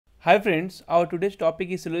Hi friends, our today's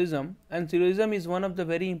topic is syllogism, and syllogism is one of the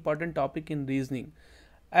very important topic in reasoning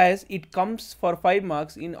as it comes for 5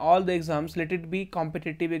 marks in all the exams, let it be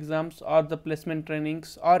competitive exams or the placement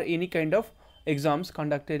trainings or any kind of exams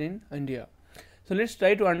conducted in India. So let's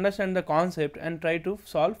try to understand the concept and try to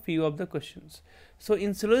solve few of the questions. So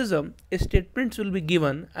in syllogism, a statements will be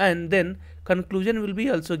given and then conclusion will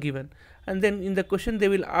be also given, and then in the question they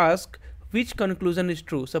will ask which conclusion is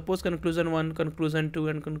true. Suppose conclusion 1, conclusion 2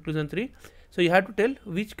 and conclusion 3. So you have to tell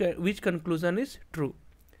which conclusion is true.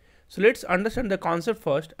 So let's understand the concept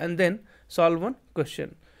first and then solve one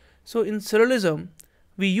question. So in syllogism,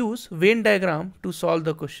 we use Venn diagram to solve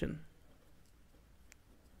the question.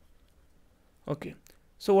 Okay.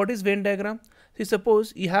 So what is Venn diagram? See,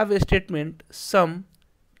 suppose you have a statement some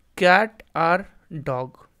cat or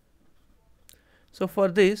dog. So for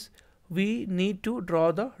this we need to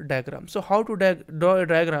draw the diagram. So how to draw a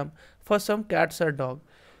diagram for some cats or dog?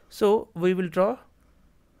 So we will draw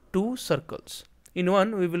two circles. In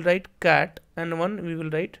one we will write cat and one we will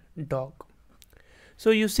write dog. So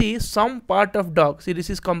you see some part of dog, see this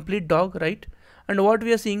is complete dog, right? And what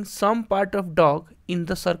we are seeing, some part of dog in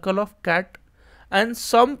the circle of cat and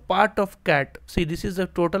some part of cat. See this is the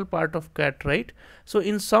total part of cat, right? So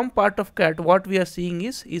in some part of cat what we are seeing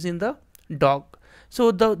is in the dog. So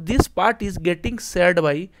this part is getting shared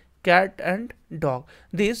by cat and dog.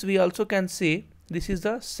 This we also can say this is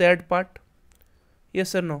the shared part.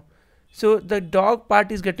 Yes or no? So the dog part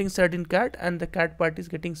is getting shared in cat and the cat part is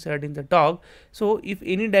getting shared in the dog. So if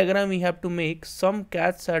any diagram we have to make some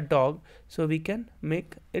cats are dog, so we can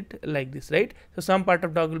make it like this, right? So some part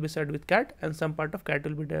of dog will be shared with cat and some part of cat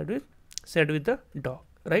will be shared with the dog,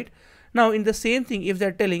 right? Now in the same thing, if they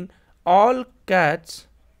are telling all cats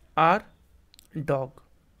are dog,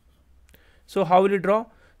 so how will you draw?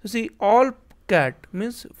 So see, all cat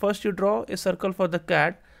means first you draw a circle for the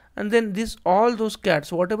cat and then this all those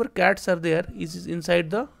cats, whatever cats are there is inside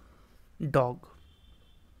the dog,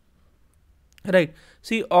 right?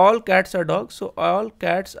 See, all cats are dogs, so all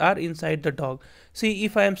cats are inside the dog. See,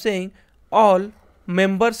 if I am saying all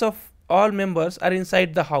members are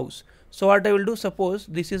inside the house, so what I will do, suppose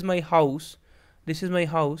this is my house,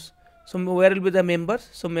 so where will be the members?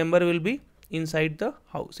 So member will be inside the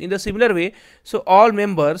house. In the similar way, so all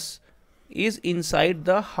members is inside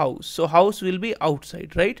the house, so house will be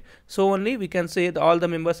outside, right? So only we can say all the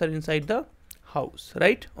members are inside the house,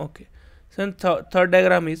 right? Okay. So third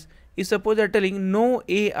diagram is suppose they are telling no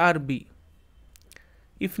A or B.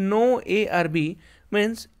 If no A or B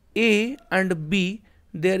means A and B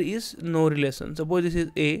there is no relation. Suppose this is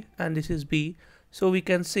A and this is B, so we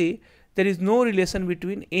can say there is no relation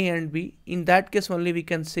between A and B. In that case only we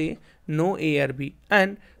can say no A or B,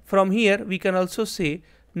 and from here we can also say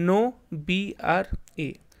no B or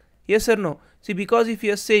A. Yes or no? See, because if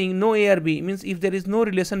you are saying no A or B means if there is no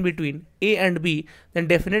relation between A and B, then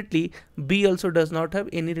definitely B also does not have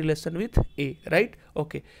any relation with A, right?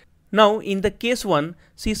 Okay. Now in the case 1,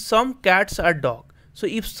 see, some cats are dog. So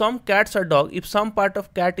if some cats are dog, if some part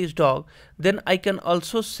of cat is dog, then I can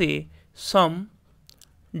also say some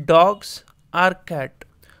dogs are cat.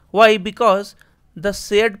 Why? Because the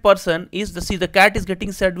shared person is the cat is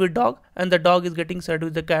getting shared with dog and the dog is getting shared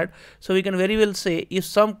with the cat. So we can very well say if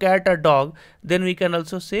some cat are dog, then we can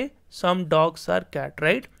also say some dogs are cat,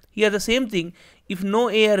 right? Here the same thing, if no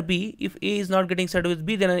A or B, if A is not getting shared with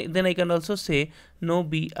B, then I can also say no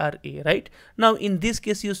B or A, right? Now in this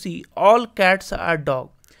case you see all cats are dog.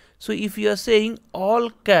 So if you are saying all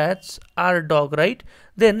cats are dog, right,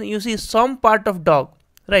 then you see some part of dog,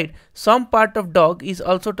 right, some part of dog is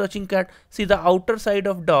also touching cat. See, the outer side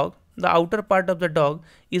of dog, the outer part of the dog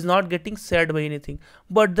is not getting shared by anything,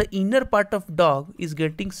 but the inner part of dog is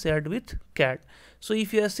getting shared with cat. So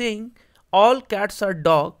if you are saying all cats are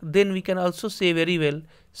dog, then we can also say very well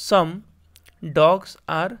some dogs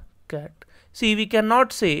are cat. See, we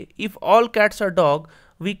cannot say if all cats are dog,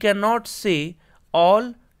 we cannot say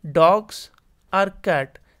all dogs are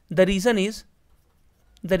cat. The reason is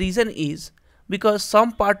because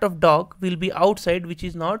some part of dog will be outside which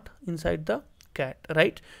is not inside the cat,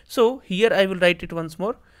 right? So here I will write it once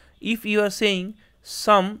more. If you are saying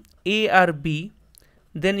some A or B,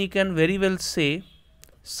 then you can very well say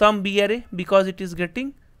some B or A because it is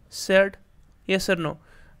getting shared. Yes or no?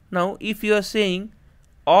 Now if you are saying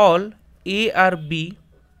all A or B,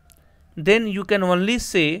 then you can only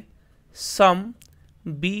say some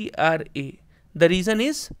B or A. The reason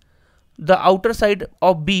is the outer side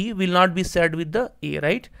of B will not be shared with the A,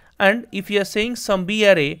 right? And if you are saying some B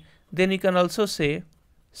or A, then you can also say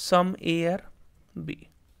some A or B.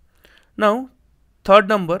 Now third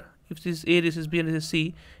number, if this is A, this is B and this is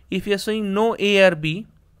C, if you are saying no A or B,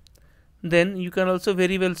 then you can also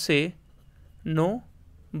very well say no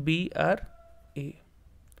B or A.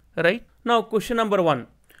 Right? Now question number 1.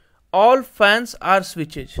 All fans are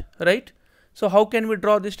switches, right? So how can we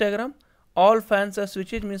draw this diagram? All fans are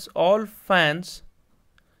switches means all fans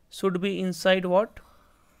should be inside what?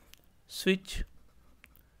 Switch.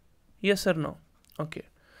 Yes or no? Okay.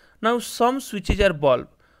 Now some switches are bulb,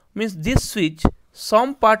 means this switch,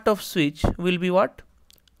 some part of switch will be what?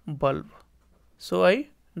 Bulb. So I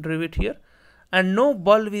drew it here. And no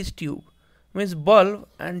bulb is tube, means bulb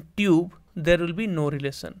and tube there will be no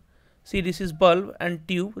relation. See, this is bulb and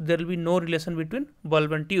tube, there will be no relation between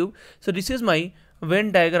bulb and tube. So this is my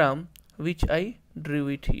Venn diagram which I drew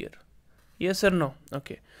it here. Yes or no?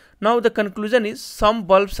 Okay. Now the conclusion is some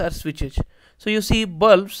bulbs are switches. So you see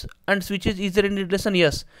bulbs and switches, is there any relation?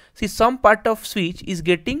 Yes. See, some part of switch is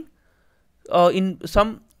getting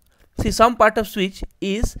some part of switch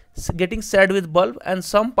is getting shared with bulb and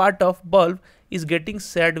some part of bulb is getting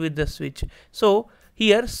shared with the switch. So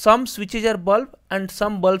here some switches are bulb and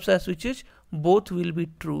some bulbs are switches, both will be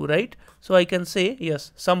true, right? So I can say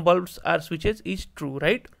yes, some bulbs are switches is true,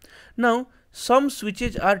 right? Now some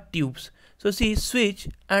switches are tubes. So see, switch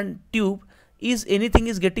and tube, is anything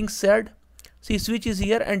is getting shared? See, switch is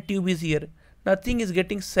here and tube is here, nothing is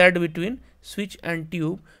getting shared between switch and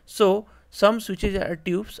tube. So some switches are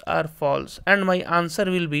tubes are false, and my answer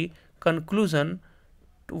will be conclusion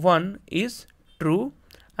 1 is true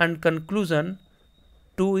and conclusion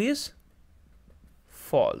 2 is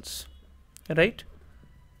false, right?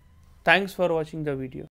 Thanks for watching the video.